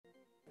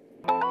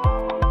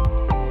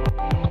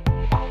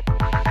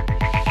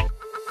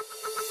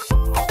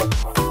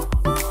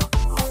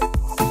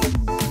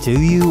Do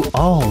you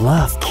all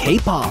love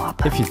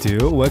K-pop? If you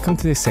do, welcome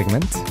to this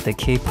segment. The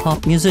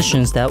K-pop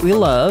musicians that we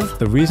love.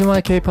 The reason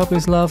why K-pop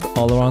is loved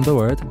all around the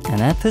world.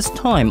 And at this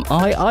time,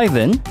 I,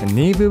 Ivan, and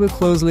Neve will be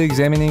closely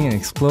examining and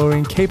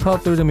exploring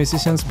K-pop through the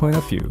musician's point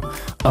of view.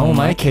 Oh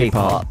My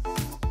K-pop.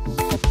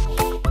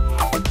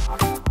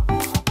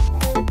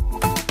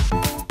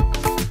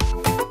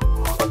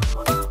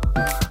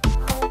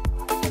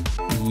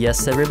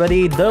 Yes,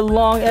 everybody, the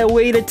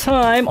long-awaited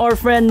time. Our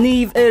friend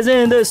Neve is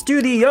in the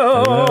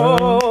studio.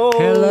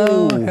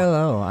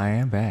 Hello, I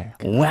am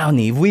back. Wow,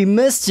 Neve, we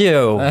missed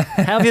you.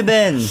 How have you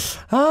been?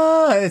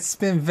 It's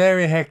been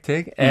very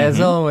hectic, as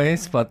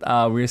always, but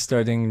we're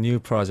starting new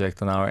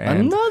project on our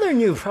end. Another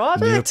new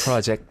project? New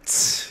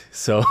projects.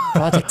 So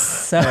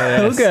projects.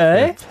 yes,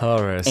 Okay.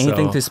 Plural,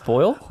 Anything to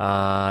spoil?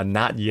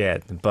 Not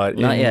yet, but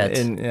Not yet.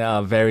 In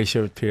a very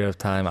short period of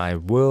time, I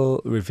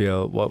will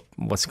reveal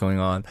what's going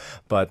on.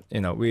 But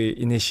we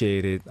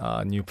initiated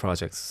new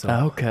projects. So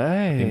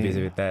Okay. been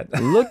busy with that.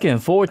 Looking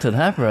forward to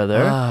that,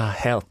 brother.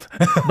 Help.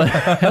 But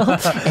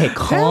hey,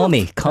 call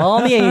me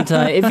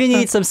anytime. If you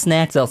need some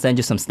snacks, I'll send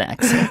you some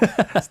snacks.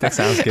 That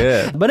sounds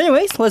good. But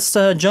anyways, let's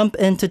jump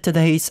into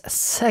today's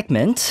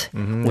segment.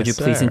 Would you yes,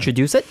 please sir.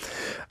 introduce it?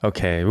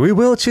 Okay, we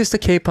will choose the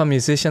K-pop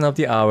musician of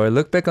the hour,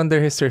 look back on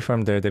their history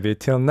from their debut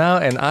till now,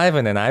 and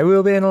Ivan and I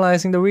will be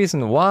analyzing the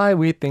reason why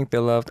we think they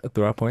loved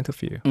through our point of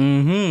view.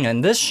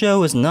 And this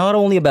show is not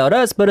only about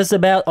us, but it's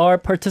about our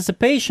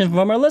participation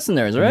from our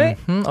listeners, right?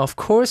 Of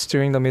course,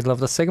 during the middle of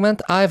the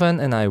segment,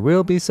 Ivan and I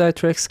will be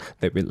sidetracks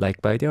that we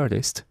like by the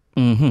artist.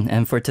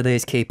 And for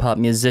today's K-pop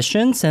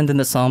musician, send in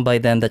the song by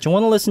them that you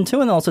want to listen to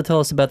and also tell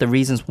us about the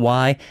reasons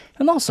why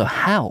and also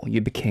how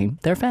you became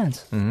their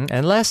fans.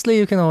 And lastly,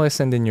 you can always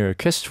send in your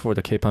request for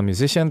the K-pop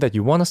musician that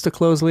you want us to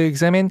closely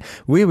examine.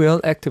 We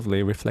will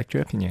actively reflect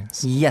your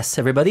opinions. Yes,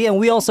 everybody. And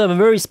we also have a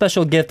very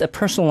special gift, a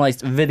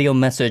personalized video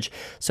message.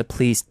 So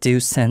please do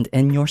send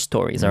in your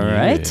stories, all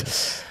right?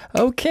 Yes.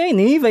 Okay,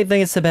 Neve, I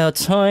think it's about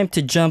time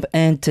to jump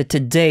into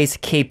today's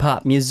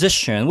K-pop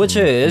musician, which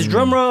is,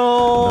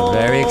 drumroll!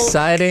 Very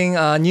exciting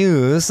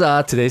news.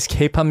 Today's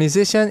K-pop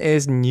musician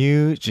is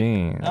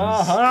NewJeans.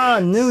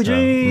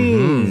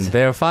 NewJeans!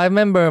 They're a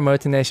 5-member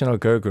multinational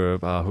girl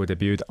group who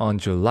debuted on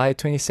July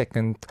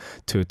 22nd,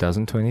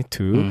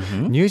 2022.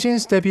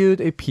 NewJeans debut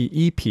EP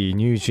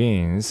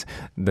NewJeans,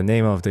 the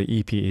name of the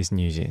EP is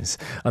NewJeans,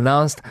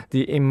 announced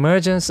the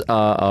emergence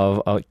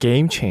of a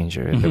game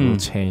changer that will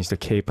change the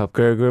K-pop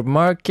girl group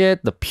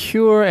market. The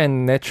pure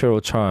and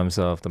natural charms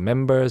of the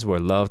members were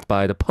loved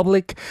by the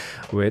public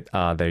with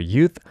their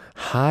youth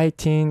high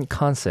teen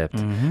concept.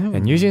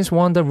 And NewJeans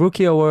won the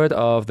Rookie Award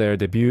of their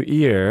debut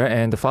year,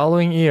 and the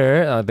following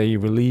year they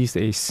released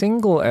a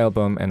single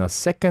album and a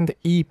second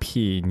EP,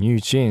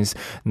 NewJeans.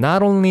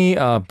 Not only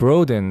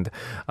broadened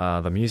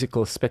the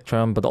musical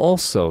spectrum, but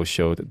also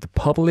showed the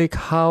public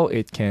how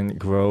it can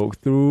grow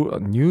through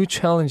new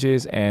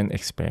challenges and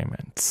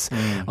experiments.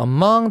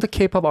 Among the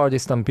K-pop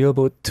artists on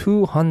Billboard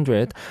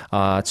 200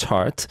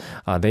 chart,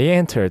 they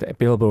entered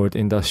Billboard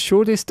in the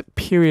shortest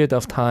period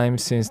of time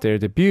since their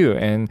debut,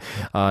 and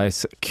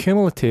its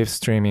cumulative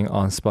streaming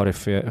on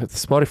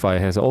Spotify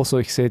has also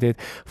exceeded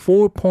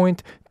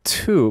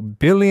 4.2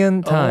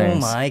 billion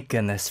times. Oh my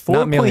goodness,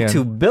 Not million.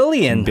 4.2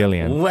 billion.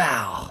 Billion.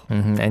 Wow.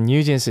 And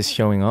NewJeans is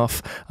showing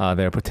off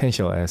their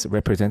potential as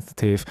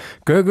representative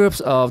girl groups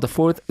of the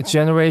fourth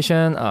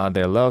generation.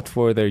 They're loved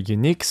for their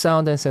unique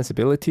sound and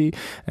sensibility,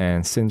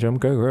 and Syndrome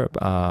girl group,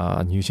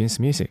 NewJeans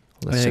music.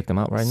 Let's check them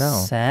out right now.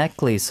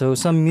 Exactly. So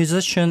some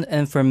musician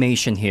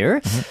information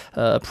here.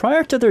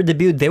 Prior to their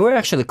debut, they were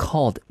actually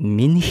called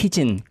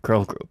Minhyejin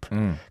girl group.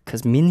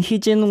 Because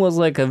Minhyejin was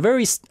like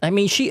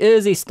she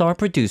is a star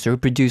producer who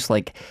produced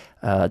like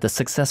the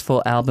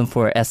successful album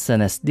for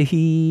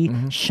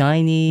SNSD,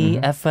 Shiny,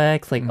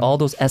 FX, like all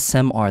those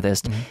SM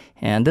artists.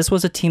 And this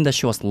was a team that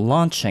she was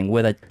launching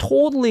with a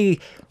totally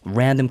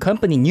random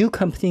company, new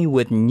company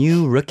with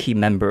new rookie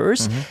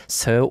members.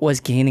 So it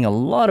was gaining a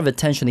lot of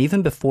attention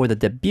even before the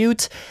debut.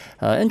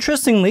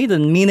 Interestingly, the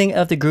meaning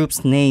of the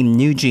group's name,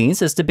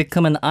 NewJeans, is to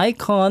become an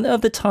icon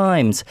of the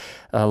times,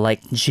 like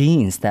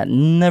jeans that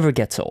never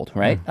gets old,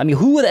 right? I mean,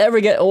 who would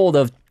ever get old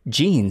of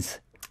jeans,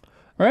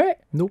 right?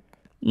 Nope.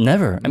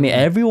 Never. I mean,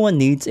 everyone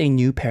needs a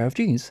new pair of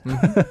jeans.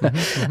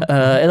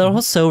 It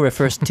also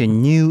refers to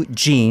new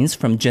genes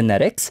from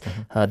genetics,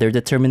 their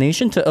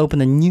determination to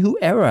open a new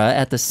era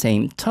at the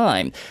same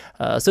time.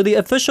 So the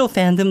official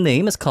fandom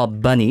name is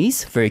called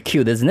Bunnies. Very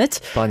cute, isn't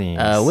it? Bunnies.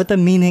 With the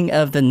meaning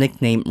of the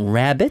nickname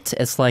Rabbit,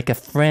 it's like a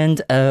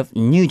friend of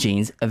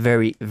NewJeans.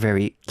 Very,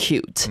 very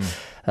cute.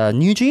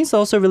 NewJeans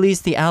also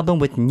released the album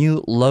with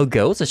new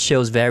logos. It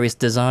shows various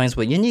designs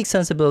with unique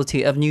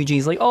sensibility of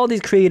NewJeans, like all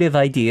these creative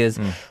ideas,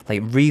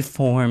 like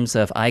reforms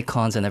of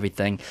icons and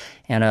everything.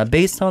 And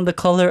based on the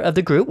color of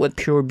the group with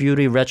pure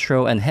beauty,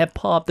 retro, and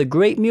hip-hop, the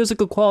great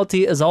musical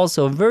quality is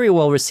also very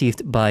well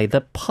received by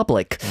the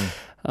public.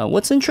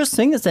 What's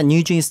interesting is that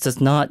NewJeans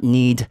does not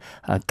need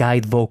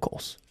guide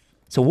vocals.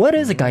 So what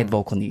is a guide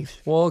vocal, Neve?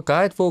 Well,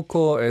 guide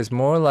vocal is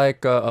more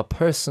like a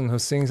person who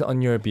sings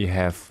on your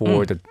behalf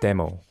for the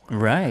demo.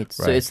 Right.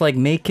 So it's like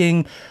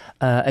making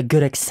a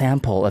good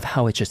example of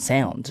how it should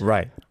sound.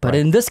 Right. But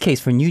in this case,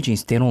 for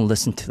NewJeans, they don't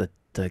listen to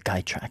the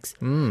guide tracks.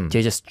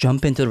 They just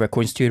jump into the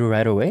recording studio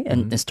right away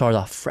and start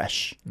off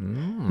fresh.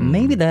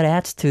 Maybe that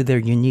adds to their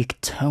unique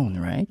tone,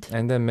 right?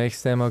 And that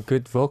makes them a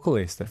good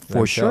vocalist.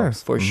 For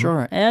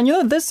sure. And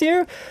this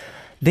year,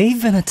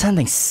 they've been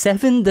attending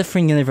 7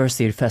 different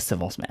university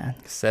festivals, man.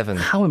 7.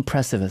 How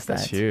impressive is that?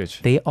 That's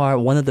huge. They are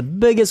one of the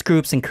biggest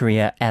groups in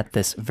Korea at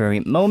this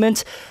very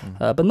moment.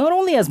 But not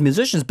only as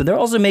musicians, but they're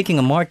also making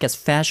a mark as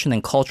fashion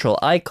and cultural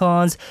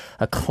icons,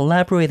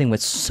 collaborating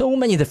with so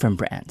many different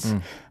brands.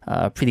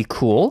 Pretty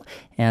cool.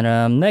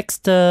 And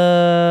next,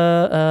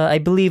 I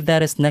believe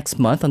that is next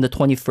month on the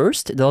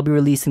 21st, they'll be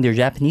releasing their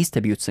Japanese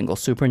debut single,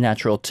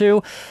 Supernatural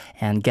 2.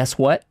 And guess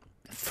what?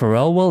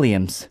 Pharrell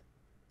Williams,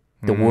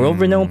 the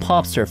world-renowned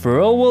pop star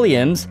Pharrell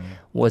Williams,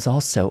 was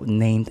also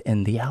named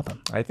in the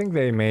album. I think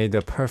they made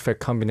the perfect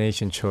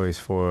combination choice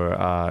for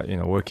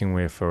working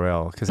with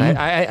Pharrell, because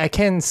I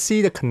can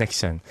see the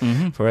connection.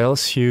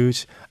 Pharrell's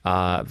huge.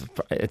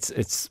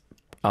 It's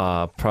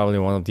probably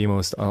one of the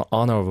most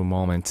honorable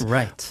moments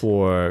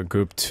for a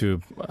group to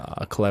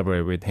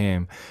collaborate with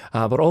him.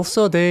 But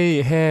also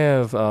they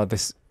have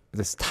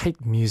this tight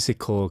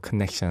musical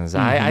connections.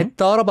 I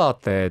thought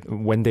about that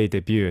when they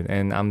debuted,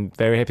 and I'm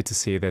very happy to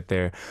see that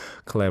they're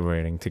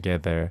collaborating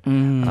together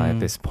at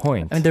this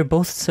point. I mean, they're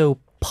both so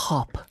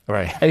pop.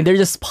 Right. I mean, they're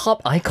just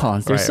pop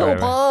icons. They're so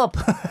pop.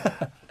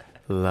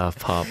 Love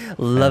pop.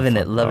 Loving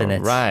it.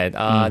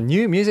 Right.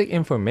 New music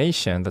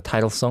information, the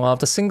title song of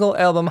the single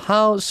album,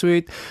 How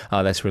Sweet,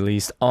 that's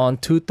released on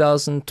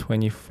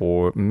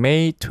 2024,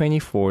 May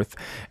 24th.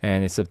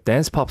 And it's a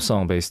dance pop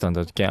song based on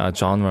the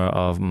genre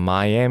of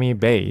Miami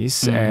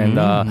bass. And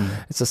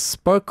it's a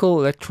sparkle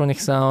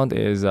electronic sound,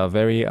 is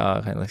very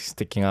kind of like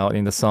sticking out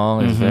in the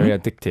song. It's very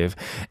addictive.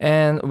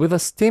 And with a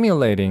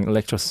stimulating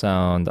electro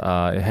sound,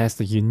 it has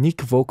the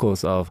unique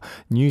vocals of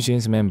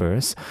NewJeans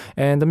members.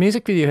 And the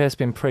music video has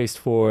been praised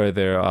for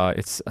their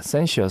its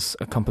sensuous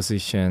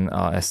composition,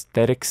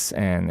 aesthetics,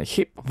 and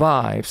hip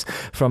vibes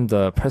from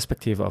the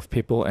perspective of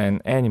people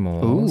and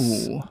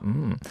animals.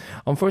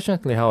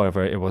 Unfortunately,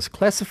 however, it was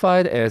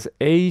classified as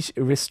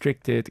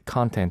age-restricted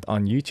content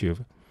on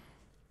YouTube.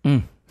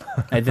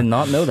 I did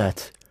not know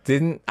that.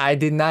 I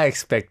did not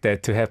expect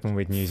that to happen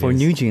with NewJeans. For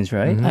NewJeans,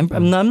 right?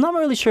 I'm not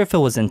really sure if it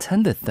was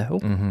intended, though.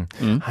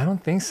 I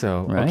don't think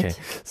so. Right. Okay.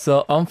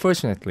 So,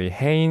 unfortunately,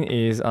 Hain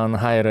is on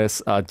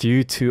hiatus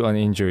due to an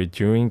injury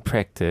during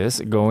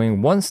practice.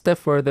 Going one step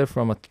further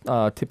from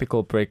a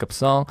typical breakup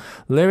song,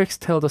 lyrics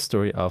tell the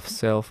story of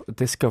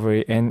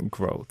self-discovery and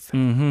growth.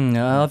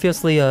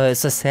 Obviously,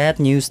 it's a sad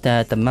news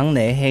that the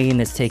maknae Hain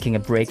is taking a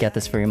break at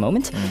this very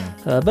moment.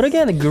 But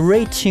again, a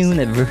great tune,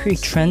 a very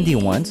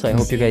trendy one. So I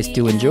hope you guys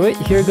do enjoy it.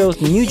 Here goes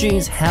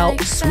NewJeans, How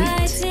Sweet.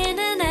 And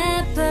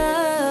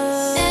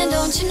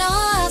don't you know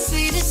how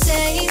sweet it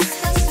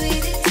tastes? How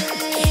sweet it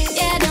tastes.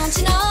 Yeah, don't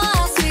you know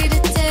how sweet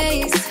it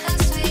tastes? How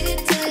sweet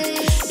it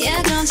tastes.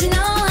 Yeah, don't you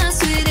know how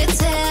sweet it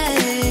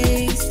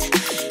tastes?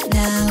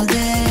 Now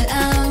that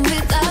I'm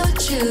without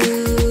you,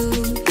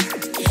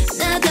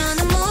 나도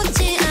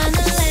묻지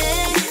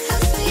않을래. How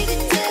sweet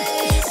it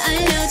tastes.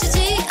 알려주지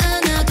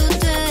않아도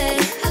돼.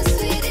 How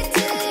sweet it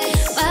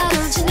tastes. Why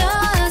don't you know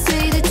how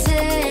sweet it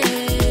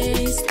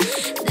tastes?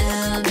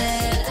 Now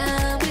that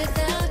I'm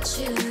without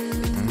you.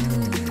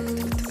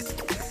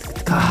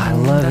 God, I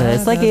love it.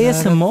 It's like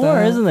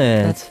ASMR, isn't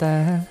it?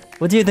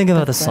 What do you think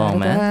about the song,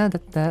 man?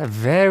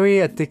 Very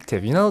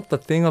addictive. You know, the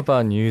thing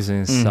about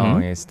NewJeans'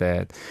 song is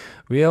that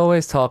we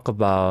always talk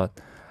about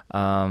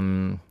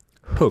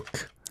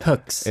Hooks.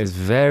 is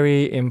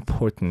very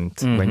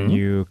important when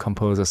you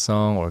compose a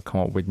song or come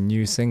up with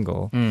new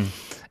single.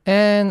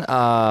 And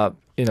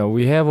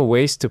we have a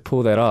ways to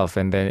pull that off,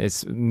 and then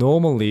it's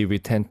normally we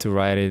tend to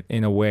write it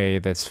in a way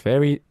that's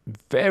very,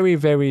 very,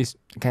 very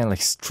kind of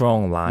like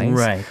strong lines.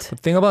 Right. The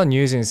thing about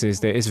NewJeans is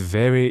that it's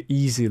very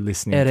easy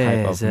listening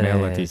of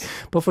melody,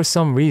 but for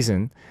some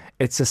reason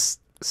it's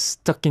just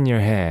stuck in your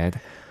head.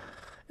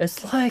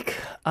 It's like,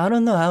 I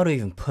don't know how to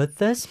even put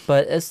this,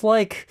 but it's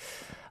like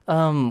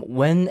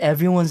when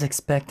everyone's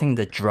expecting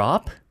the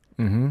drop,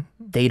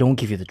 they don't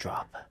give you the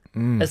drop.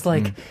 It's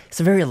like,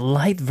 it's a very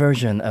light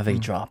version of a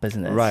drop,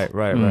 isn't it? Right.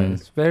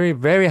 It's very,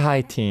 very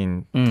high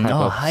teen type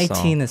of high song.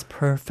 teen is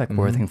perfect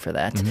wording for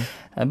that.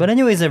 But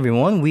anyways,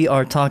 everyone, we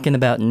are talking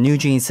about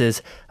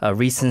NewJeans'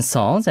 recent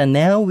songs, and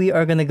now we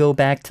are going to go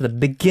back to the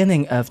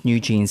beginning of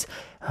NewJeans'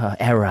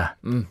 era,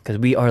 because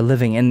we are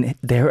living in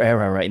their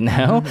era right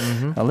now.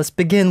 Let's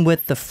begin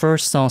with the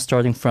first song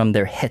starting from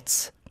their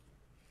hits.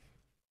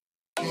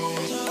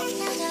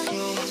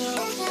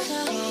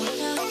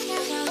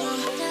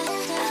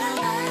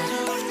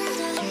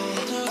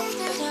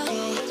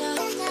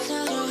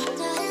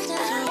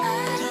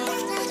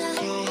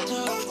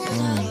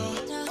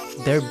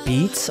 Their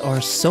beats are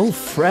so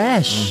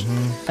fresh.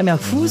 I mean,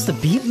 who's the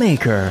beat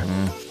maker?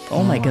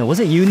 Oh my god, was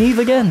it you, Neve,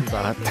 again?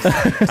 But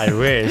I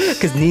wish.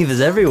 Because Neve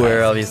is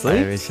everywhere, obviously.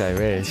 I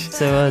wish.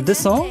 So this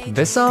song?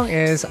 This song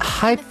is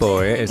Hype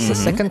Boy. It's the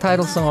second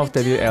title song of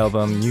debut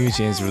album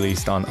NewJeans,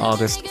 released on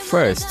August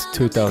 1st,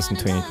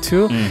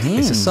 2022.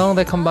 It's a song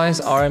that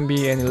combines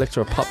R&B and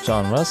electro pop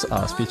genres,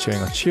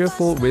 featuring a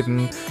cheerful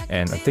rhythm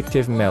and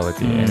addictive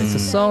melody. And it's a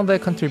song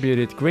that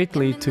contributed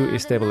greatly to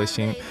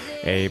establishing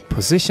a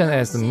position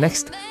as the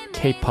next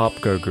K-pop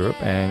girl group,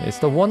 and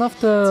it's one of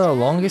the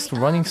longest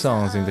running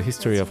songs in the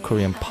history of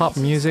Korean pop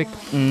music.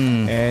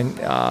 And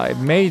it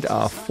made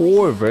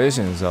 4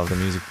 versions of the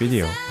music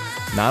video.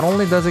 Not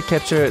only does it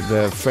capture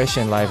the fresh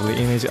and lively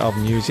image of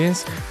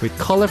NewJeans with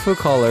colorful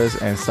colors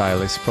and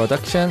stylish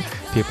production,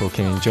 people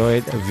can enjoy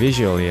it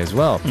visually as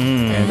well.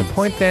 And the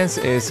point dance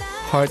is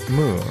heart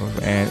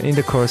move, and in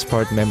the chorus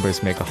part,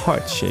 members make a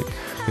heart shape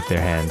with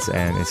their hands,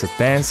 and it's a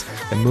dance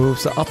that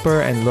moves the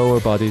upper and lower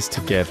bodies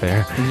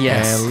together.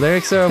 Yes. And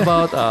lyrics are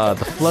about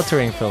the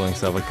fluttering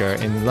feelings of a girl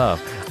in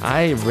love.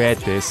 I read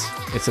this.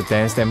 It's a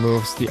dance that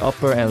moves the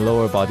upper and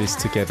lower bodies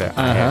together.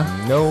 I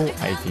have no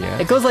idea.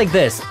 It goes like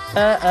this.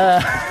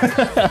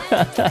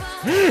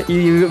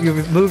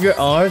 You move your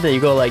arms and you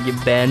go like you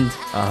bend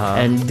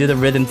and do the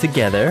rhythm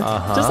together.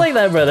 Just like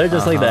that, brother.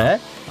 Just like that.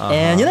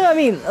 And you know what I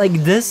mean? Like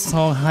this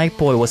song, Hype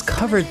Boy, was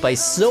covered by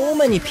so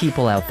many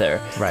people out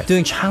there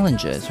doing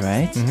challenges,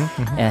 right?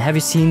 And have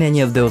you seen any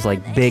of those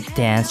like big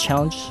dance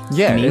challenge?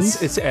 Yeah, memes?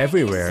 it's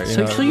everywhere.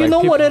 So you know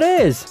what it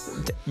is.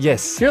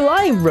 Yes. You're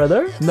lying,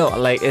 brother. No,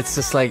 like it's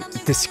just like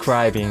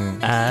describing.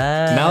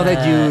 Now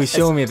that you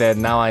show me that,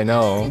 now I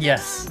know.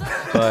 Yes.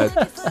 But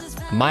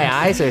my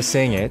eyes are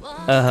seeing it.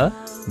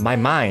 My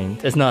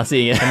mind It's not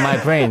seeing it. and my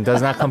brain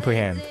does not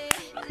comprehend.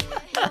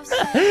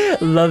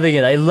 Loving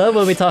it. I love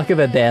when we talk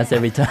about dance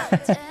every time.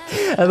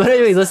 But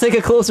anyways, let's take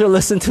a closer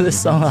listen to this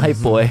song,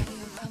 Hype Boy. Cause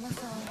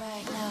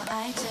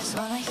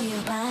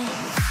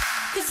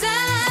I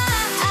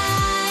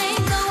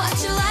know what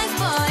you like,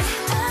 boy.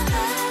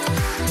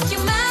 You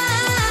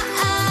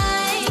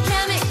might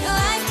can make you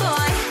like,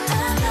 boy.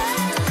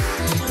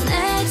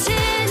 내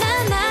지난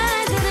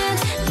날들은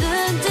눈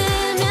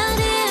뜨면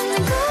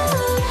있는 곳.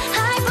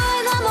 High boy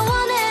너무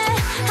원해.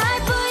 High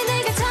boy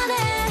내가 전해.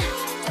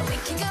 And we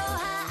can go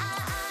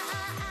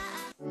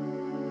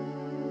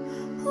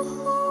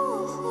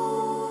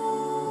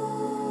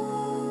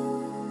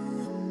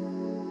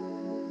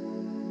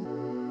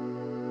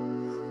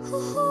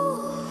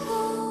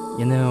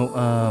You know,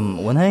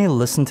 when I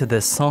listen to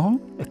this song,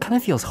 it kind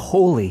of feels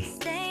holy.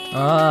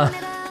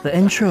 The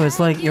intro is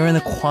like you're in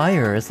a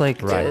choir. It's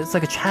like it's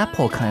like a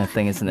chapel kind of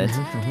thing, isn't it?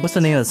 What's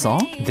the name of the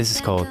song? This is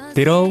called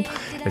Ditto.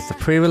 It's the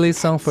pre-release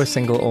song for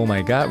single Oh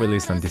My God,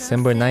 released on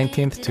December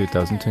 19th,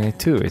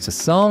 2022. It's a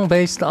song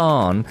based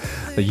on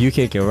the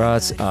UK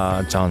garage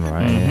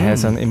genre. It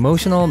has an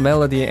emotional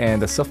melody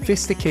and a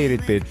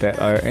sophisticated beat that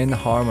are in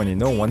harmony.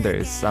 No wonder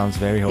it sounds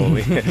very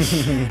holy.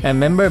 And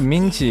member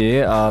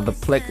Minji, the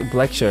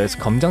Black Shirts,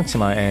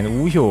 검정치마 and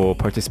우효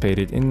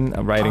participated in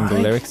writing the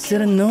lyrics. I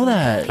didn't know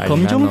that. I did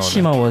not know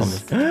검정치마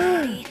was...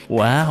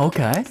 Wow,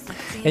 okay.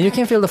 And you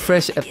can feel the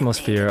fresh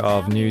atmosphere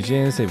of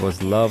NewJeans. It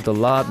was loved a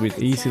lot with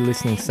easy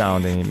listening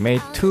sound, and it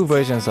made 2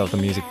 versions of the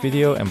music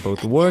video, and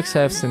both works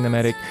have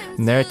cinematic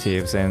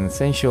narratives and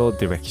sensual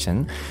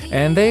direction.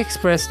 And they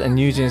expressed a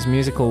NewJeans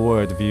musical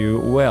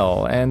worldview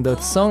well, and the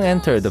song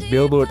entered the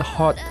Billboard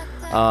Hot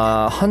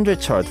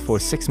 100 chart for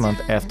 6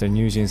 months after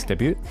NewJeans'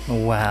 debut.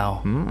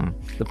 Wow.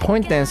 The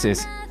point dance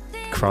is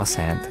cross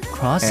hand.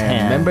 Cross And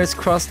hand. members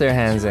cross their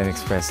hands and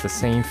express the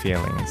same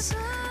feelings.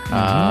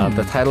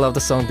 The title of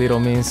the song Ditto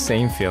means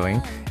same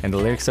feeling, and the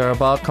lyrics are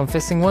about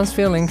confessing one's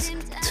feelings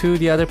to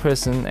the other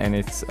person, and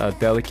it's a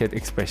delicate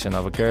expression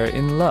of a girl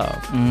in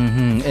love.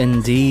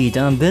 Indeed.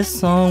 This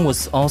song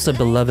was also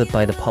beloved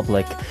by the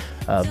public,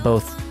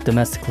 both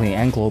domestically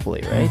and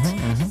globally, right?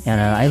 And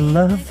I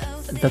love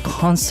the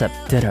concept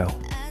ditto.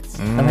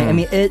 I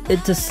mean,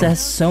 it just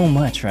says so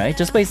much, right?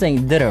 Just by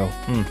saying ditto.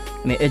 I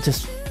mean, it's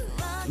just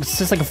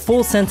like a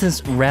full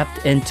sentence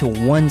wrapped into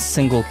one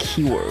single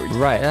keyword.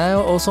 Right. And I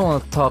also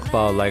want to talk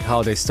about like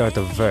how they start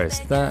the verse.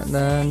 Dun,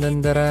 dun,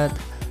 dun, dun, dun,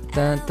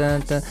 dun,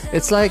 dun, dun.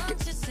 It's like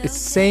it's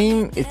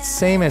same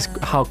as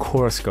how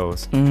chorus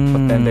goes,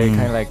 but then they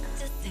kind of like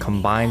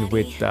combined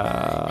with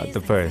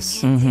the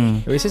verse,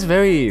 which is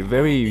very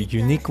very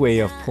unique way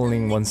of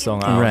pulling one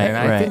song out. Right, and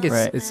I think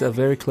right. it's a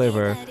very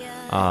clever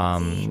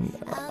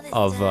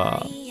of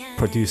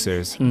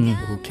producers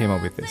who came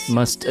up with this.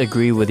 Must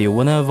agree with you.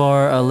 One of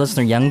our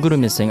listener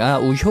양구름 is saying,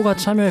 우효가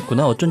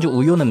참여했구나. 어쩐지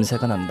우효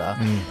냄새가 난다.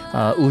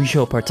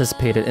 우효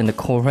participated in the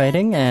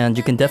co-writing, and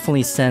you can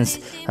definitely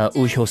sense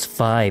우효's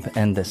vibe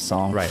in this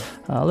song. Right.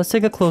 Let's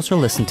take a closer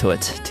listen to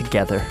it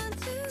together.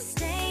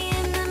 Stay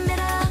in the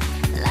middle,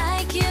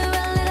 like you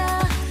a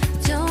little.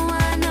 Don't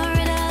want no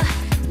riddle.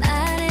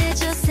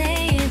 말해줘,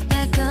 say it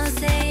back, go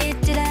say it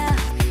ditto.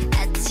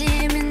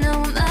 아침이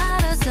너무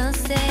멀어서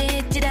say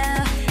it ditto.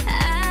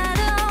 I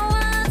don't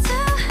want to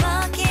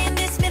walk in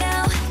this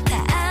middle.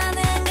 다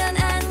아는 건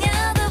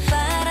아니어도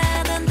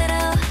바라던 대로.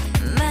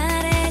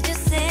 말해줘,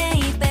 say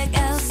it back,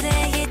 I'll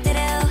say it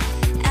ditto.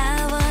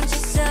 I want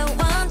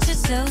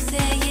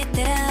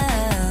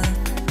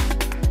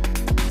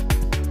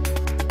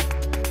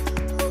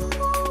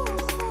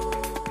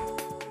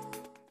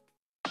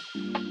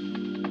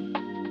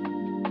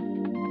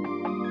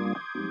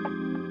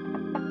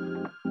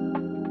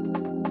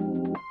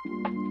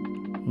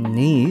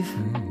Neve,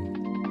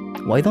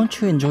 why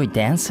don't you enjoy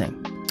dancing?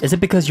 Is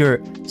it because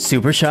you're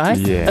super shy?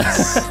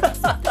 Yes.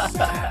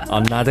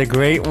 Another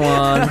great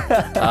one.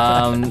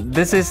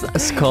 This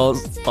is called,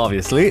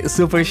 obviously,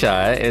 Super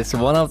Shy. It's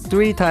one of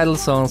 3 title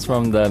songs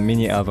from the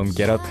mini album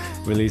Get Up,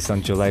 released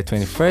on July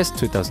 21st,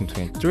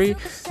 2023.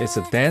 It's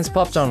a dance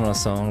pop genre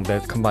song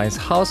that combines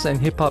house and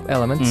hip-hop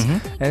elements.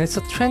 And it's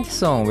a trendy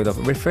song with a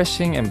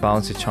refreshing and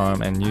bouncy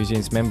charm, and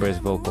NewJeans members'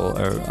 vocal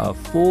are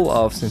full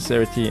of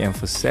sincerity and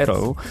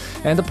falsetto.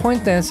 And the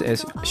point dance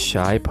is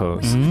shy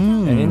pose.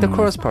 And in the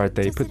chorus part,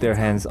 they put their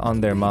hands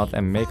on their mouth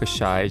and make a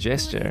shy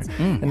gesture.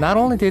 And not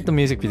only did the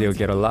music video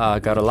got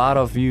a lot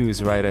of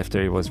views right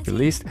after it was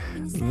released,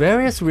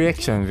 various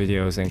reaction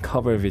videos and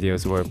cover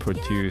videos were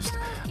produced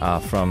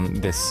from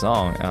this song.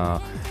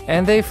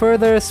 And they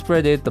further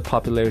spreaded the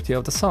popularity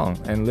of the song.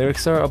 And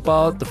lyrics are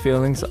about the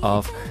feelings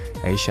of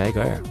a shy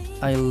girl.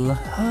 I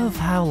love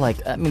how,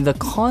 the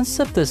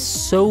concept is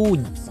so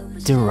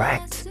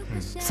direct.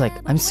 It's like,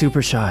 I'm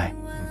super shy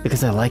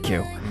because I like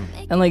you.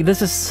 And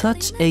this is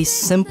such a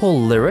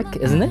simple lyric,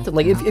 isn't it?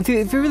 Like if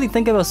you really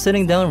think about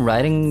sitting down and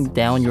writing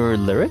down your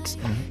lyrics,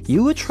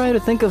 you would try to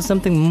think of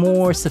something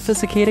more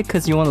sophisticated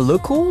because you want to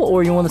look cool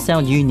or you want to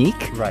sound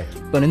unique. Right.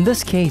 But in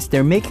this case,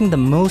 they're making the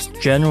most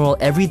general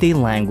everyday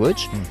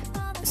language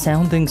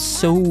sounding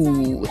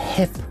so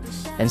hip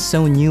and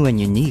so new and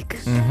unique.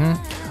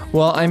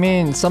 Well, I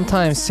mean,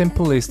 sometimes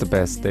simple is the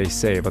best, they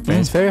say, but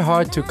then it's very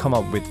hard to come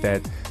up with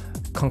that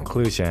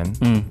conclusion.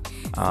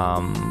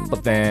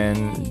 But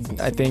then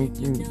I think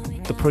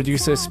the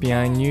producers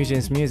behind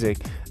NewJeans music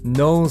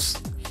knows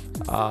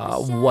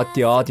what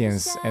the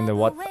audience and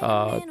what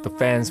the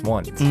fans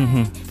want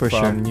For sure.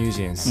 from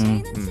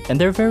NewJeans.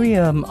 And they're very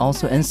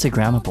also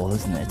Instagrammable,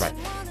 isn't it?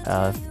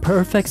 Right.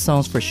 Perfect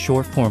songs for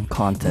short form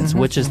contents,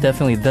 which is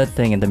definitely the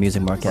thing in the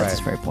music market at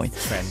this Right. very point.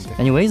 Trend.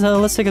 Anyways,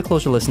 let's take a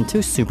closer listen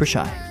to Super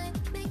Shy.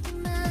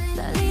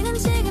 달리는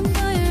지금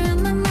you're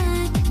on my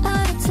mind all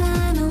the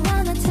time. I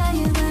wanna tell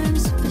you that I'm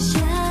super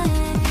shy,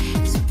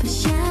 super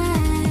shy.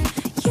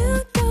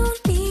 You don't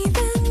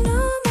even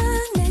know my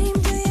name,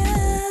 do you?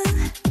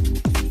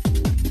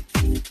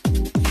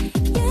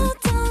 You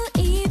don't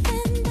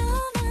even know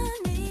my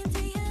name,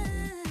 do you?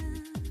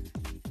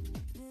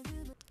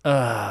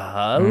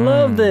 I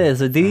love this.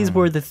 So these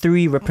were the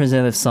 3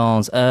 representative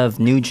songs of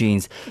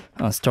NewJeans,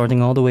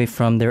 starting all the way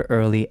from their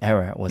early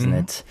era, wasn't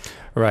it?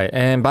 Right,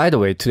 and by the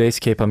way, today's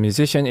K-pop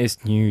musician is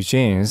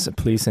NewJeans.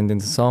 Please send in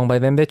the song by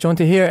them that you want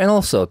to hear, and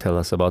also tell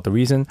us about the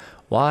reason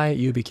why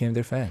you became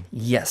their fan.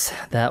 Yes,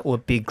 that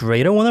would be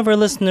great. One of our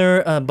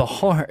listener,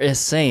 Bahar, is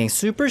saying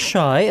Super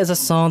Shy is a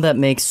song that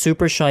makes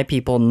super shy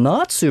people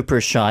not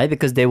super shy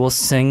because they will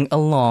sing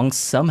along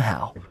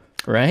somehow,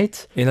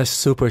 right? In a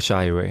super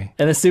shy way.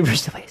 And a super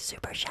shy,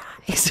 super shy.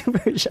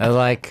 I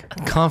like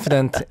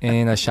confident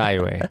in a shy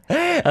way.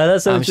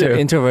 That's so I'm true. sure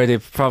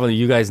introverted, probably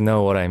you guys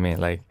know what I mean.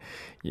 Like,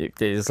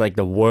 it's like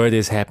the word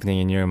is happening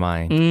in your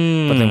mind.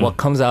 But then what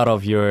comes out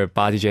of your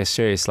body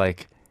gesture is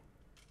like,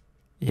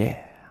 yeah.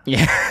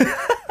 Yeah.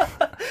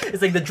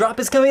 It's like the drop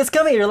is coming, it's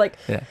coming. You're like,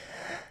 Yeah.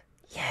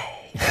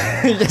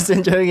 You're just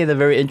enjoying it in a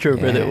very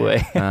introverted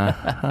way.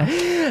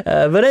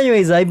 But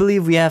anyways, I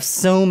believe we have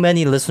so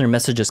many listener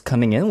messages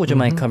coming in. Would you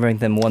mind covering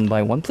them one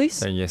by one,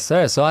 please? Yes,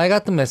 sir. So I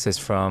got the message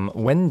from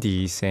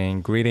Wendy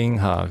saying, greeting,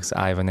 hugs,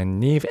 Ivan and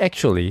Neve.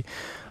 Actually,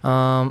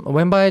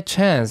 when by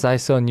chance I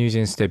saw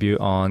NewJeans debut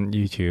on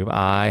YouTube,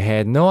 I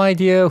had no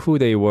idea who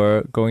they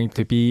were going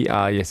to be.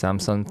 Yes, I'm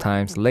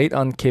sometimes late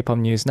on K-pop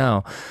news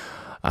now.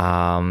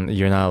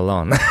 You're not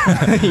alone.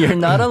 You're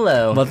not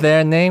alone. But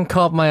their name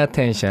caught my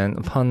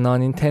attention, pun not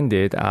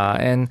intended.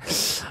 And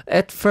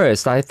at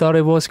first, I thought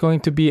it was going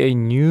to be a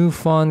new,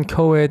 fun,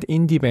 co-ed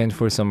indie band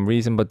for some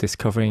reason, but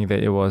discovering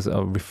that it was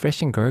a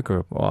refreshing girl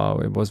group, wow,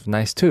 it was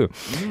nice too.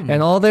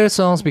 And all their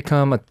songs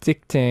become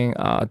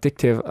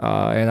addictive,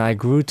 and I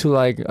grew to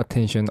like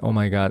attention. Oh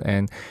my god!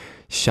 And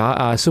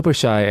Super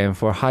Shy and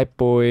For Hype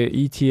Boy,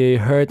 ETA,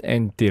 Hurt,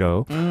 and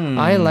Ditto.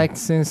 I liked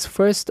since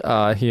first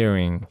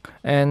hearing.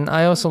 And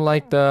I also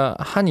like the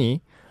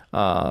Honey,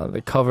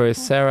 the cover is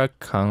Sarah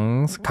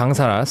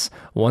Kangsara's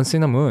Once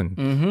in a Moon.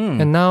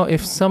 And now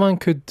if someone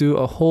could do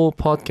a whole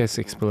podcast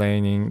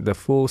explaining the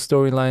full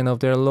storyline of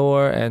their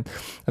lore, and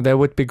that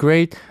would be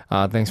great.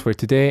 Thanks for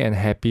today and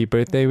happy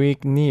birthday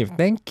week, Neve.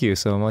 Thank you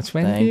so much,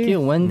 Wendy. Thank you,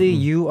 Wendy.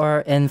 You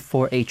are in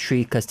for a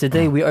treat because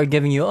today we are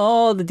giving you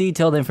all the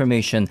detailed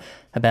information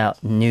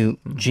about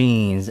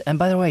NewJeans. And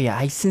by the way,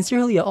 I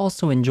sincerely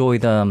also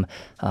enjoyed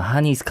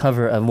Honey's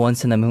cover of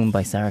Once in a Moon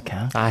by Sarah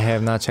Kang. I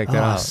have not checked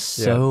that out.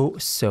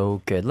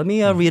 So good. Let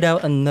me read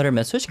out another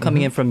message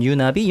coming in from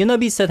Yunabi.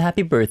 Yunabi said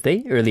happy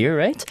birthday earlier,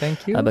 right?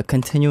 Thank you. But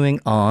continuing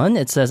on,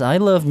 it says, I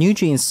love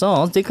NewJeans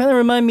songs. They kind of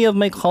remind me of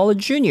my college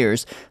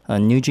juniors.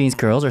 NewJeans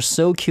girls are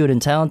so cute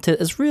and talented.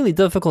 It's really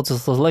difficult to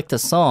select a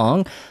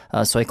song.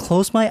 So I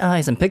closed my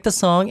eyes and picked a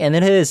song, and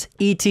it is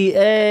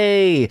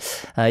ETA.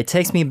 It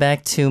takes me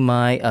back to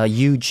my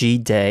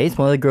UG days.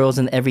 One of the girls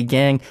in every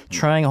gang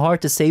trying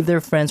hard to save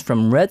their friends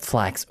from red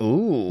flags.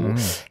 Ooh.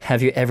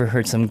 Have you ever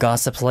heard some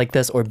gossips like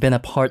this or been a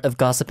part of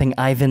gossiping?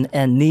 Ivan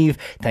and Neve.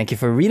 Thank you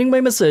for reading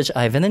my message.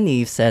 Ivan and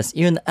Neve, says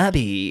Yun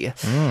Abby.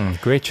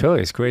 Great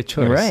choice. Great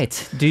choice.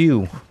 Right. Do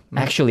you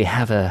actually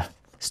have a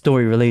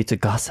story related to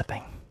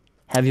gossiping?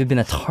 Have you been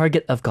a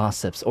target of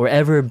gossips or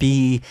ever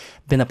been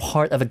a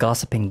part of a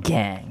gossiping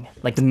gang?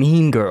 Like the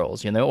mean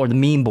girls, or the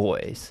mean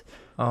boys?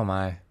 Oh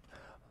my.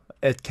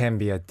 It can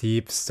be a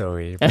deep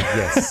story, but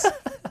yes.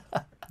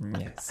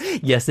 Yes.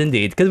 Yes,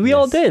 indeed. Because we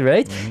all did,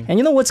 right? And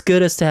you know what's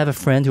good is to have a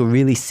friend who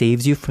really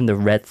saves you from the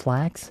red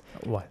flags.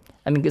 What?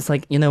 I mean, it's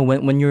like,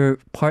 when your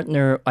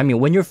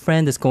when your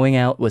friend is going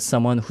out with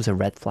someone who's a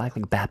red flag,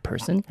 like a bad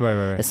person,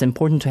 Right. it's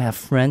important to have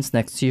friends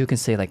next to you who can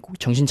say, like,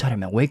 정신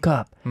차리면, wake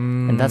up.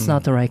 And that's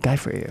not the right guy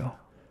for you.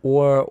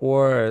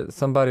 Or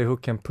somebody who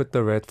can put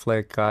the red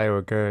flag guy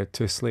or girl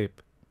to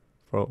sleep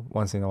for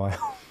once in a while.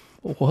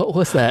 What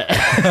was that?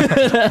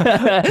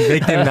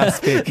 Make them not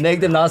speak.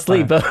 Make them not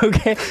sleep.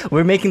 Okay.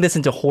 We're making this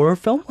into horror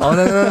film? Oh,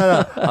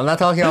 no. I'm not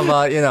talking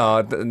about,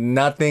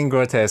 nothing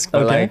grotesque,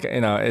 but Okay. like,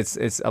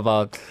 it's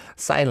about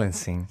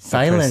silencing. a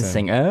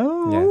Silencing. person.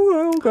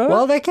 Oh, okay.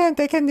 Well, they can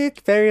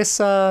need various,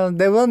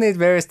 they will need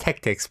various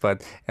tactics,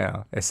 but,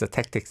 it's the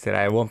tactics that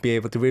I won't be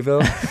able to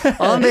reveal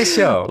on this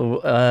show.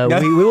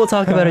 We will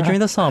talk about it during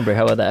the song break.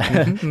 How about that?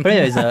 But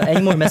anyways,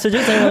 any more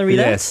messages? Anyone want to read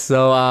Yes,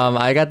 so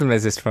I got the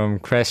message from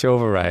Crash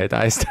Override.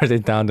 I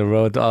started down the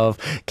road of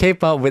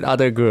K-pop with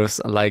other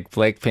groups like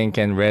Blackpink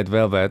and Red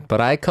Velvet,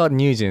 but I caught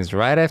NewJeans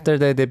right after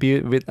their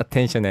debut with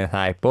Attention and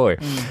Hype Boy.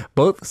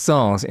 Both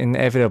songs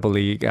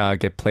inevitably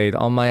get played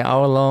on my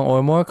hour-long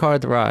or more car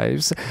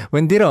drives.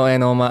 When Ditto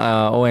and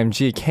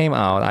OMG came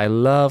out, I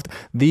loved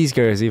these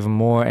girls even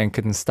more and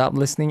couldn't stop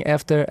listening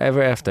ever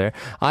after.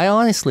 I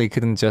honestly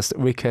couldn't just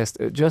request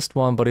just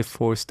one, but it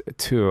forced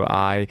two.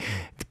 I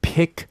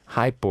pick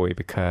Hype Boy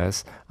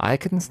because I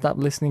couldn't stop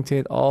listening to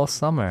it all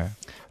summer.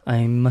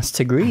 I must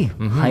agree.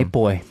 Hype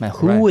Boy. Man,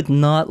 who Right. would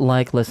not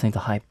like listening to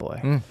Hype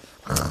Boy?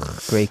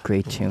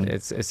 Great tune.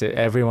 It's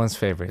everyone's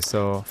favorite.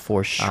 So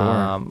For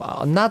sure.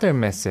 another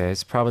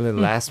message, probably the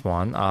last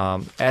one.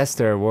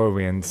 Esther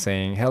Warwind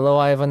saying, "Hello,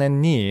 Ivan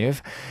and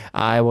Neve.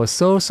 I was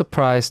so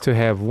surprised to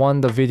have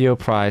won the video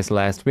prize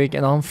last week,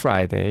 and on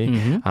Friday,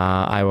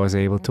 I was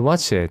able to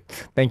watch it.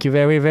 Thank you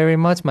very, very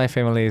much. My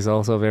family is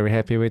also very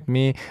happy with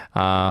me.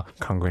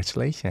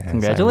 Congratulations.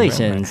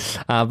 Congratulations.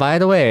 By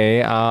the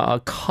way,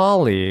 a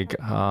colleague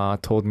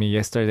told me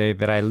yesterday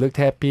that I looked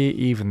happy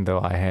even though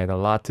I had a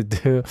lot to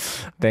do.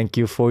 Thank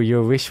you for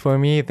your wish for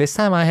me. This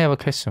time I have a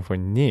question for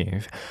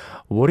Neve.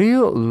 What do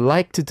you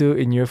like to do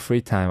in your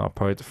free time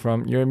apart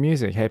from your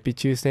music? Happy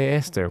Tuesday,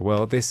 Esther.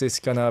 Well, this is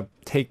gonna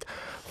take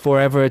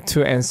forever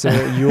to answer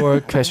your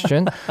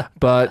question,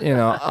 but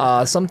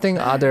something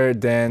other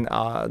than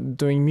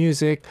doing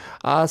music,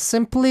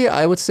 simply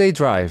I would say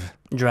drive.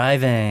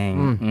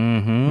 Driving.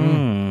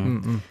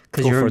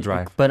 Go for a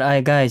drive. But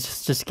guys,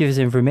 just to give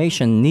you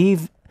information,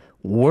 Neve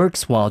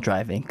works while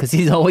driving because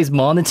he's always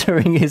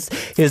monitoring his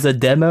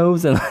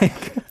demos and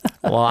like.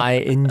 Well, I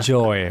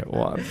enjoy.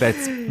 Well,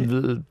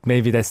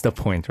 maybe that's the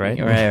point, right?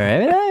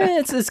 Right.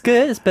 It's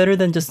good. It's better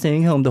than just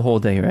staying home the whole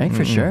day, right?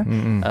 For sure.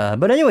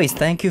 But anyways,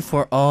 thank you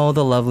for all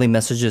the lovely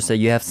messages that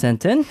you have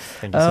sent in.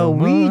 Thank you so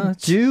we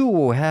much.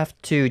 do have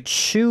to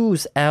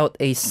choose out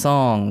a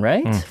song,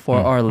 right? For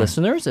our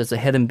listeners. It's a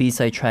hidden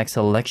B-side track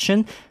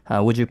selection.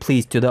 Would you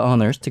please do the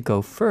honors to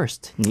go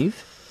first,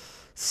 Neve?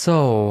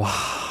 So,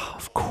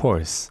 of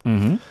course,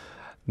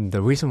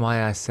 the reason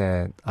why I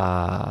said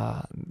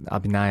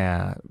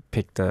Abhinaya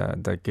picked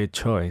the good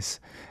choice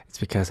is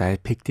because I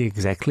picked the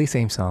exactly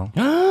same song.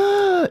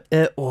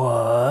 It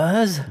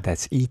was.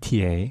 That's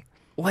ETA.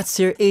 What's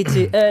your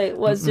ETA?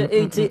 What's your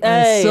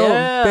ETA? So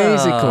Yeah.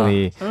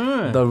 basically,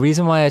 the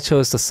reason why I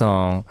chose the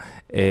song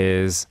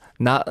is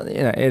not,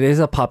 it is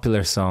a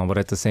popular song, but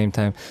at the same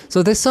time,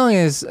 so this song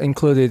is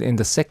included in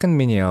the second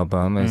mini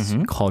album. It's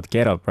called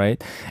Get Up,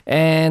 right?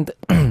 And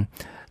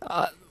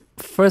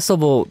first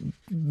of all,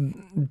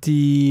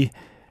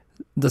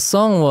 the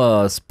song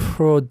was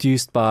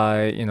produced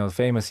by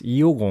famous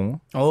 250,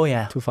 Oh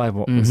yeah.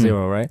 250,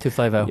 right?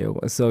 250.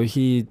 Yeah, so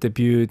he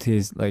debuted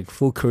his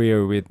full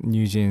career with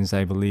NewJeans,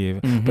 I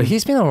believe. But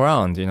he's been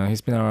around,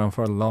 he's been around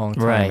for a long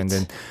time, Right. and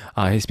then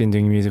he's been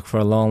doing music for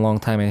a long, long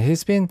time, and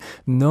he's been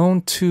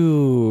known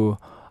to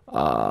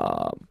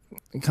kind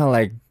of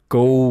like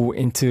go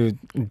into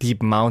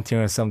deep mountain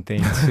or something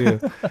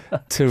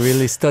to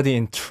really study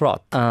in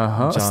trot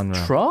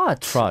genre.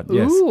 Trot.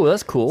 Yes. Ooh,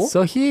 that's cool.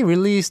 So he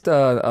released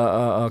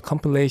a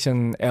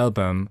compilation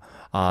album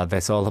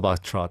that's all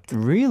about trot.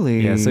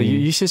 Really? Yeah, so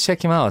you should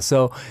check him out.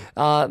 So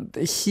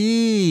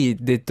he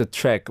did the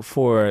track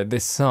for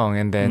this song,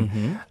 and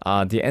then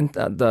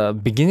the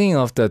beginning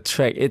of the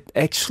track, it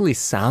actually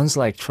sounds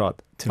like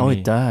trot to me.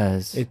 it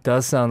does. It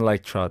does sound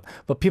like trot,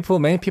 but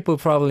many people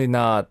probably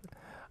not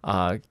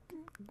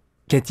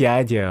get the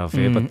idea of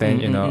it. But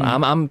then,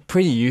 I'm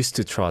pretty used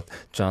to trot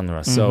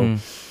genre. So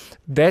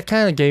that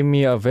kind of gave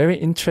me a very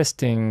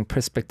interesting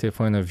perspective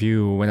point of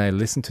view when I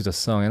listened to the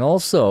song. And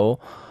also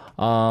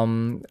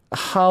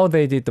how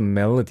they did the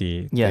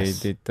melody. Yes. They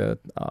did the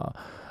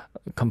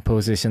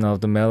composition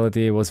of the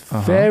melody was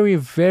very,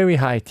 very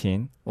high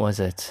teen. Was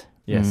it?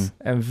 Yes.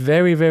 And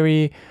very,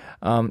 very...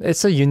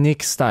 it's a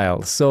unique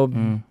style. So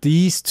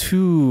these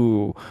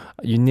two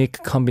unique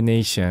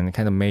combination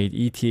kind of made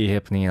ETA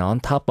happening. And on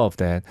top of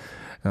that,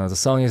 the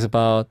song is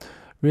about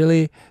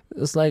really,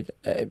 it's like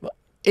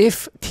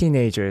if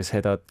teenagers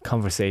had a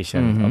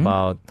conversation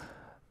about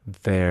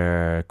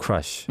their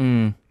crush,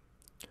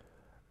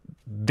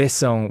 this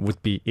song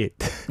would be it.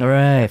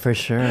 Right, for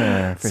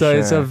sure. So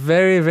it's a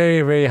very,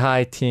 very, very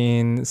high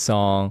teen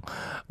song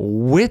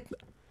with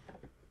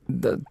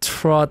the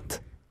trot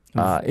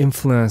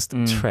influenced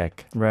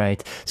track.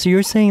 Right. So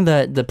you're saying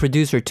that the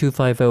producer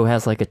 250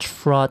 has like a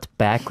trot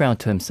background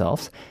to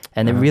himself,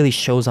 and it really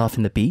shows off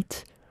in the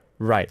beat?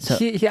 Right. So,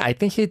 I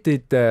think he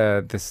did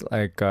this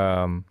like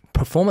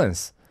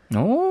performance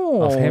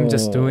oh, of him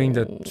just doing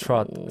the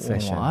trot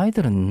session. I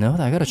didn't know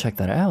that. I gotta check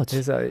that out.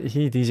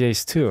 He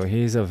DJs too.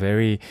 He's a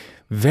very,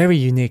 very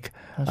unique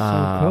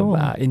so cool.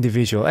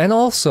 individual. And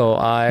also,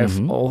 I've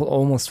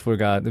almost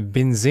forgot,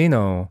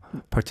 Benzino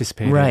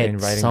participated in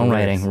writing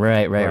songwriting. the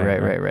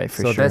lyrics. Right.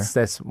 For so sure.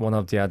 that's one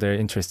of the other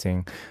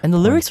interesting. And the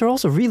lyrics are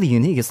also really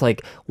unique. It's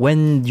like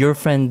when your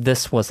friend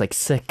this was like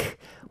sick,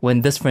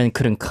 when this friend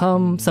couldn't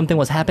come, something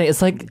was happening.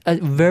 It's like a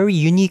very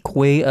unique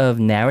way of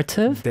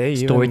narrative, They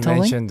even storytelling.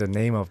 mentioned the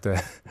name of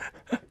the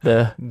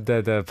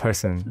the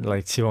person,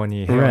 like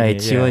Chiwoni. Right,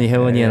 Chiwoni,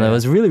 Hyewoni, and it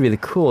was really, really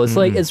cool. It's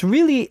like,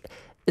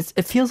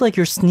 it feels like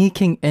you're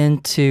sneaking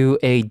into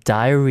a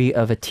diary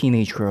of a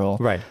teenage girl,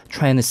 Right.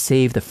 trying to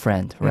save the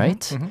friend,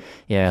 right?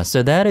 Yeah,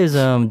 so that is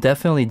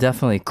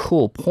definitely a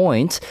cool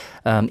point.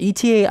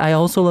 ETA, I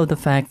also love the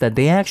fact that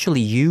they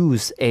actually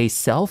use a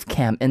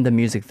self-cam in the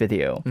music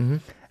video.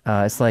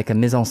 It's like a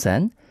mise en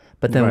scène.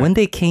 But then when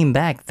they came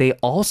back, they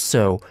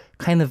also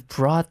kind of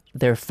brought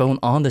their phone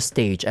on the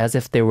stage as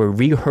if they were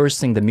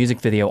rehearsing the music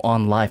video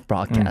on live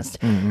broadcast.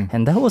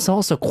 And that was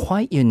also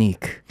quite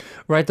unique.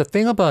 Right. The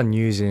thing about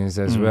NewJeans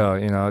as well,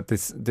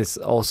 this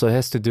also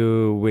has to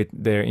do with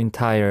their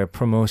entire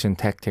promotion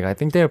tactic. I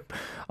think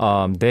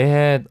they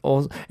had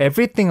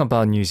everything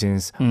about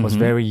NewJeans was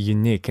very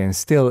unique and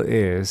still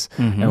is.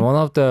 And one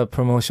of the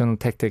promotion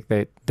tactic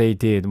that they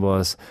did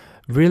was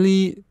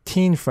really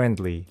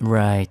teen-friendly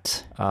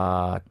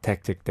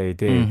tactic they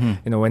did.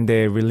 When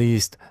they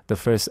released the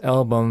first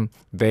album,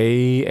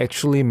 they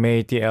actually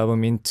made the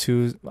album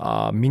into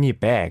a mini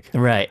bag.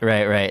 Right.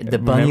 The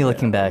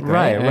bunny-looking bag,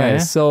 right?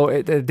 Right.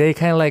 So they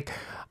kind of like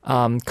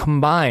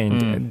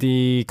combined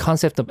the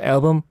concept of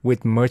album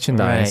with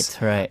merchandise.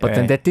 Right. But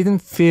then that didn't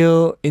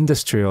feel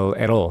industrial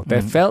at all.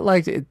 That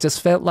it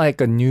just felt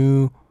like a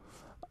new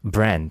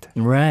brand.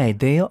 Right.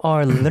 They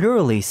are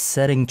literally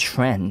setting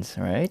trends,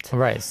 right?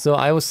 Right. So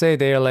I would say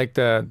they are like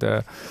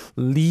the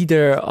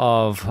leader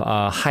of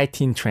high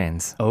teen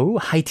trends. Oh,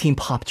 high teen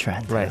pop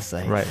trend.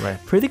 Right.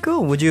 Pretty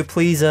cool. Would you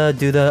please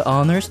do the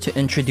honors to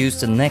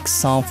introduce the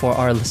next song for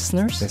our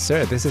listeners? Yes,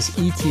 sir. This is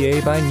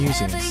ETA by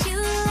NewJeans.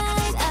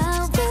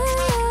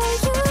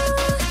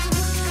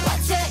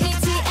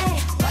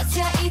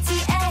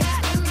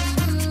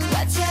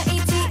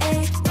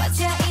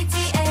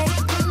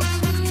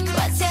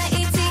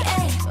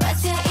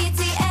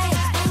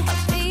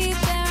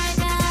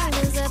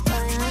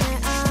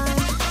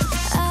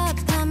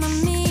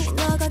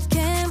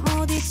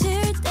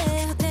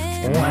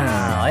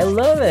 I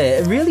love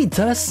it. It really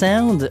does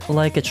sound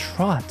like a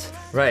trot.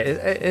 Right,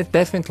 it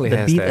definitely The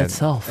has beat that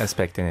itself.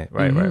 aspect in it.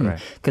 Right.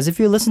 Because if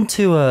you listen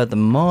to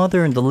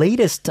the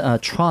latest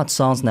trot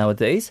songs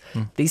nowadays,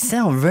 they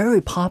sound very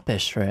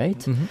popish,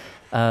 right?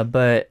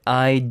 But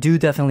I do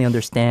definitely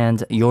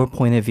understand your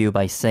point of view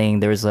by saying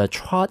there's a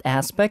trot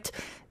aspect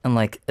and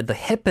like the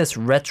hippest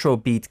retro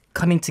beat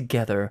coming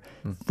together,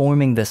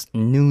 forming this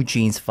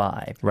NewJeans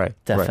vibe. Right.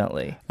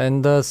 Definitely.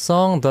 And the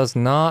song does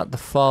not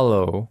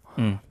follow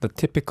the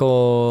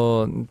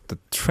typical, the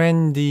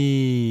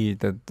trendy,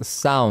 the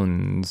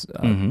sounds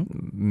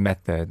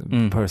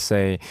method per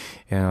se.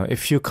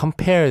 If you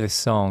compare this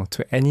song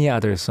to any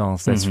other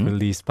songs that's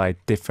released by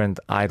different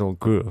idol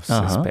groups,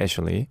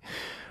 especially,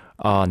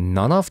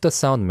 none of the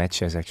sound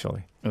matches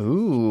actually.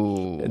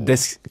 Ooh.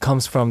 This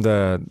comes from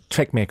the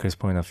track maker's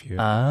point of view.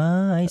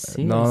 I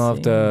see. None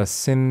of the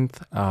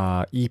synth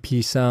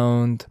EP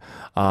sound,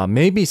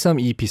 maybe some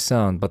EP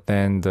sound, but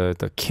then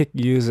the kick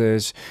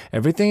usage,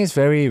 everything is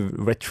very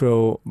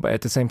retro, but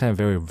at the same time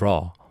very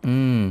raw.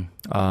 And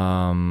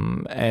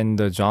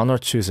the genre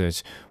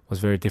choosage was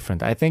very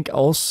different. I think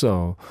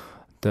also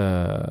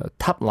the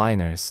top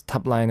liners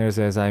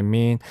as I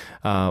mean,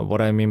 what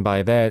I mean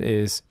by that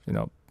is,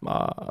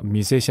 a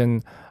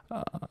musician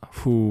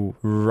who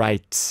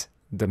writes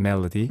the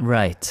melody.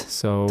 Right.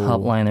 So top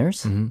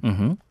liners.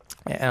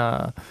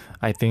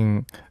 I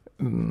think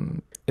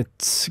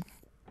it's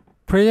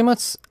pretty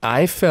much.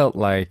 I felt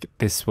like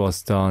this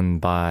was done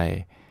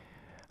by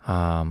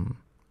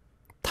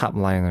top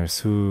liners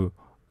who's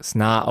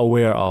not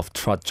aware of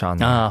trot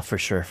genre. Ah, for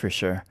sure, for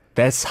sure.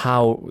 That's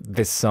how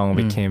this song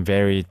became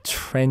very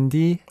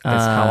trendy.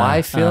 That's how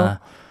I feel.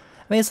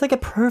 I mean, it's like a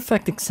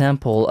perfect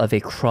example of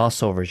a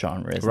crossover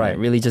genre, isn't Right. it?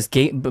 Really just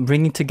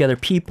bringing together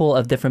people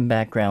of different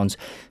backgrounds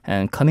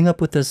and coming up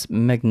with this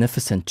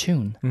magnificent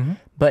tune.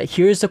 But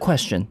here's the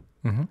question.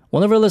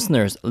 One of our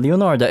listeners,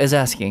 Leonardo, is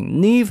asking,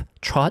 Neve,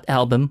 trot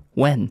album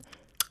when?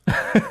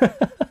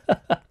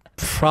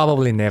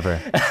 Probably never.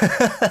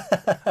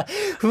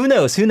 Who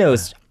knows? Who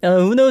knows?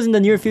 Who knows in the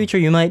near future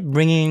you might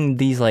bring in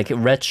these like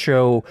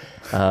retro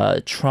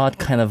trot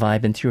kind of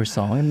vibe into your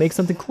song and make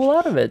something cool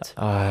out of it.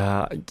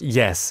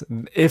 Yes,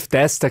 if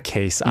that's the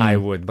case, I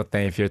would. But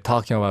then if you're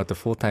talking about the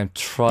full-time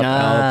trot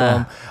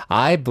album,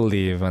 I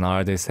believe an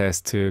artist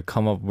has to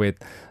come up with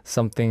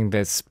something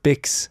that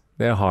speaks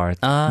their heart.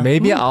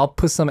 Maybe I'll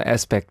put some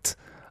aspect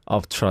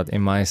of trot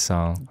in my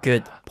song.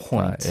 Good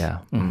point. Yeah.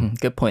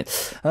 Good point.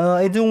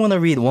 I do want to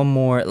read one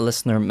more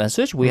listener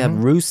message. We have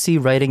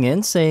Rusi writing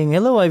in saying,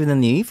 hello, Ivan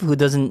and Eve. Who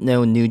doesn't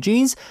know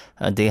NewJeans?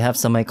 They have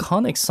some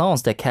iconic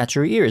songs that catch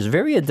your ears.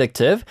 Very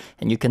addictive,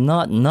 and you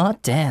cannot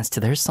not dance to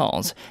their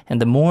songs. And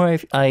the more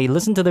I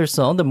listen to their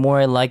song, the more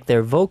I like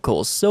their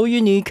vocals. So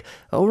unique.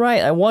 All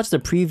right, I watched the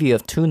preview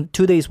of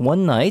two Days,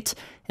 One Night,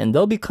 and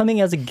they'll be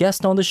coming as a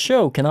guest on the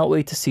show. Cannot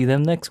wait to see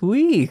them next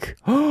week.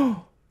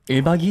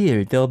 1박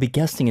 2일. They'll be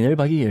guesting in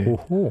 1박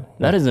 2일.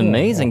 That is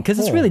amazing because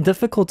it's really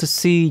difficult to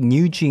see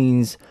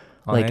NewJeans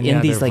like any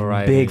in these other like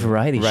variety. big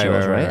variety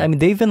shows, right? I mean,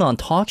 they've been on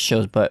talk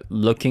shows, but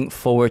looking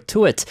forward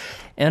to it.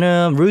 And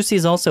Rusi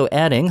is also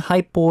adding,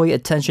 Hype Boy,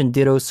 Attention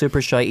Ditto,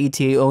 Super Shy,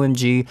 ETA,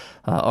 OMG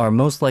are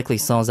most likely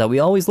songs that we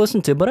always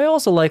listen to, but I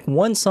also like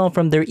one song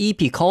from their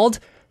EP called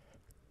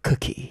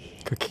Cookie.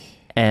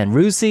 And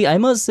Rusi, I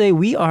must say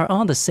we are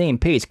on the same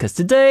page because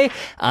today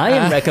I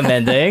am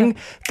recommending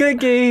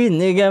Cookie,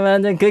 네가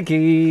만든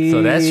Cookie.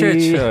 So that's your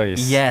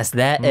choice. Yes,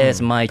 that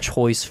is my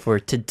choice for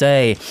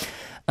today.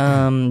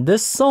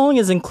 This song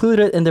is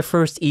included in the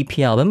first EP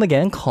album,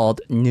 again, called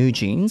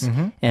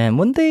NewJeans. And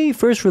when they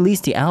first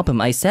released the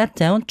album, I sat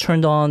down,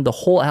 turned on the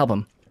whole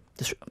album,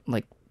 just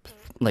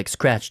like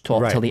scratch till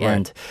the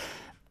end.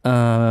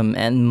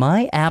 And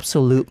my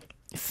absolute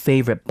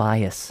favorite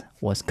bias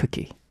was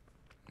Cookie.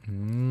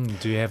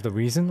 Do you have the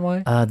reason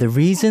why? The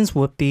reasons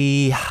would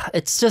be,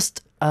 it's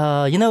just,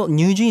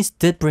 NewJeans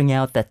did bring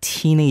out that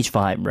teenage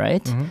vibe,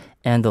 right?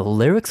 And the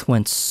lyrics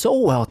went so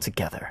well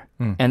together.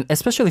 And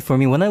especially for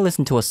me, when I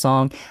listen to a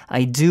song,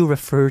 I do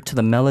refer to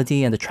the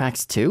melody and the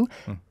tracks too,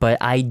 but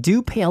I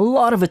do pay a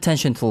lot of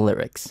attention to the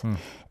lyrics.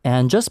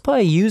 And just by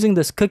using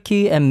this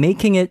Cookie and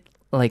making it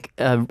like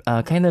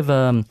kind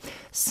of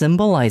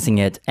symbolizing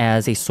it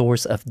as a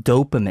source of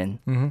dopamine.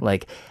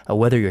 Like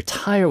whether you're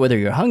tired, whether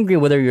you're hungry,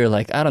 whether you're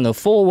like, I don't know,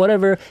 full,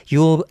 whatever,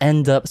 you'll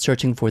end up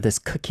searching for this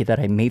cookie that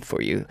I made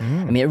for you. I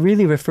mean, it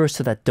really refers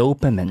to that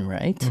dopamine,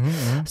 right?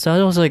 So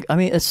I was like, I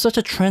mean, it's such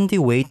a trendy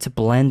way to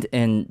blend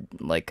in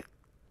like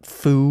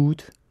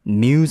food,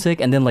 music,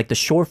 and then like the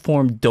short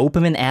form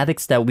dopamine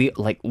addicts that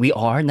we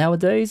are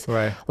nowadays.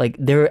 Right. Like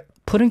they're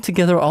putting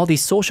together all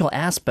these social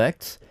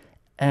aspects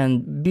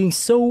and being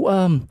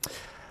so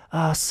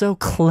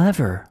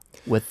clever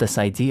with this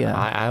idea.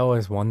 I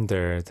always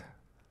wondered,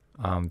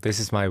 this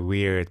is my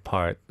weird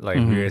part, like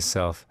weird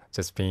self,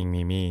 just being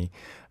me.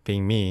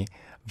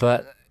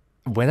 But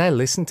when I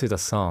listened to the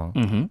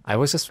song, I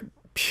was just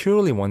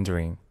purely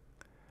wondering,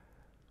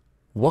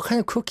 what kind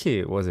of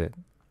cookie was it?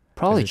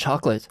 Probably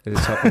chocolate. Is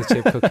it chocolate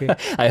chip cookie?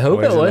 I hope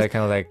or it is was. Like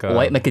kind of like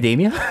White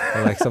macadamia?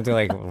 or like something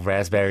like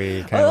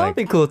raspberry, kind Oh, of that'd like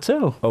be cool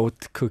too.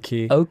 oat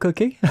cookie. Oat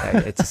cookie?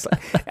 It's just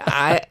like,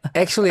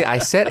 I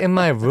sat in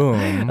my room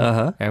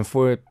and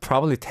for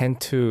probably 10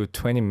 to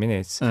 20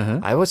 minutes,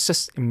 I was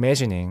just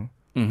imagining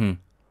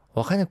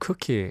what kind of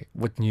cookie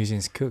would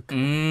NewJeans cook.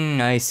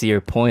 I see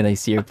your point.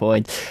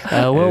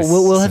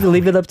 We'll have to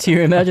leave it up to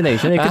your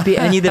imagination. It could be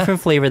any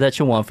different flavor that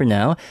you want for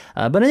now.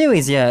 But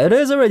anyways, yeah, it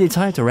is already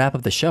time to wrap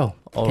up the show.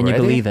 Can you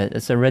believe it?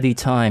 It's already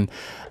time.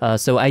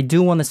 So I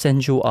do want to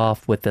send you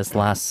off with this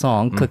last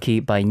song, Cookie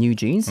by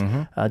NewJeans.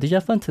 Did you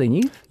have fun today,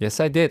 Neve?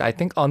 Yes, I did. I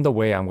think on the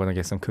way, I'm going to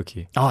get some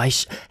cookie. Oh,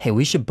 hey,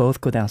 we should both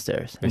go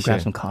downstairs and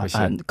grab some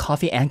should.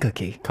 coffee and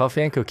cookie.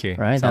 Coffee and cookie.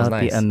 Right, Sounds that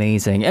would be nice.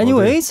 amazing.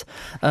 Anyways,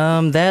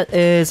 that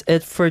is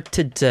it for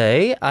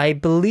today. I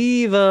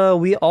believe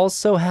we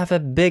also have a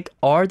big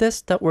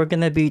artist that we're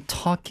going to be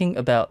talking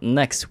about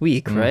next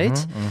week,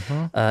 right?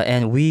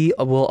 And we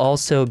will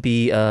also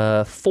be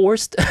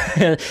forced,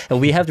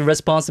 we have the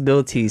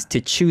responsibilities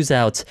to choose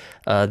out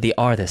the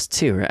artist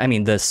too. Right? I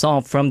mean, the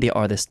song from the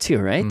artist too,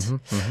 right?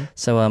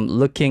 So I'm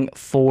looking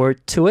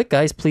forward to it.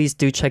 Guys, please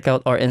do check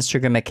out our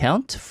Instagram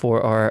account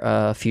for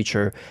our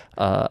future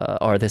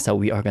artists that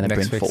we are going to bring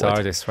Next week's forward.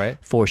 artist, right?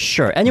 For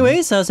sure.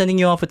 Anyways, sending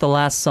you off with the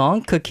last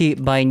song, Cookie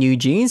by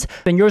NewJeans.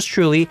 And yours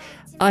truly,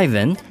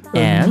 Ivan.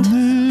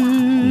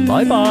 And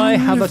bye-bye.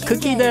 Have a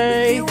cookie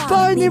day.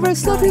 Bye, never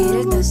stop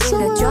you.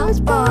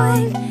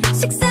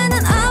 식사는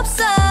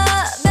없어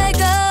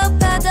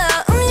배고파도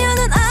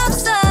음료는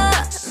없어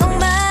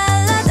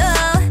목말라도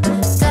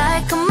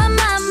달콤한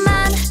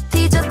맛만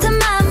디저트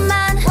맛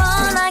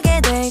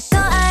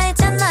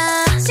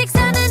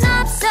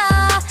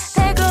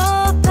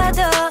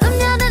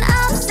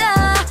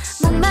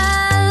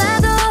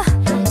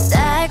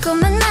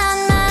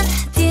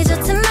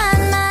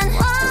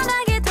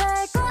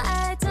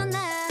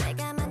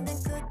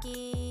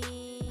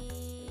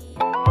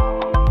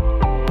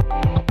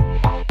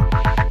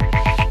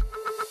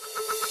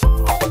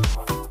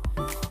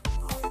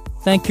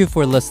Thank you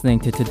for listening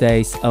to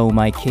today's Oh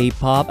My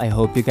K-Pop. I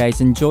hope you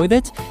guys enjoyed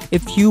it.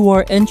 If you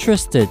are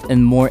interested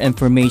in more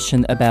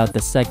information about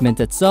the segment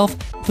itself,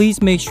 please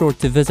make sure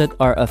to visit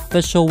our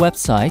official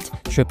website,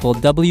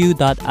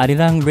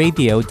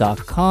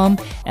 www.arirangradio.com,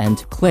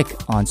 and click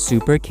on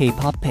Super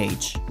K-Pop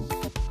page.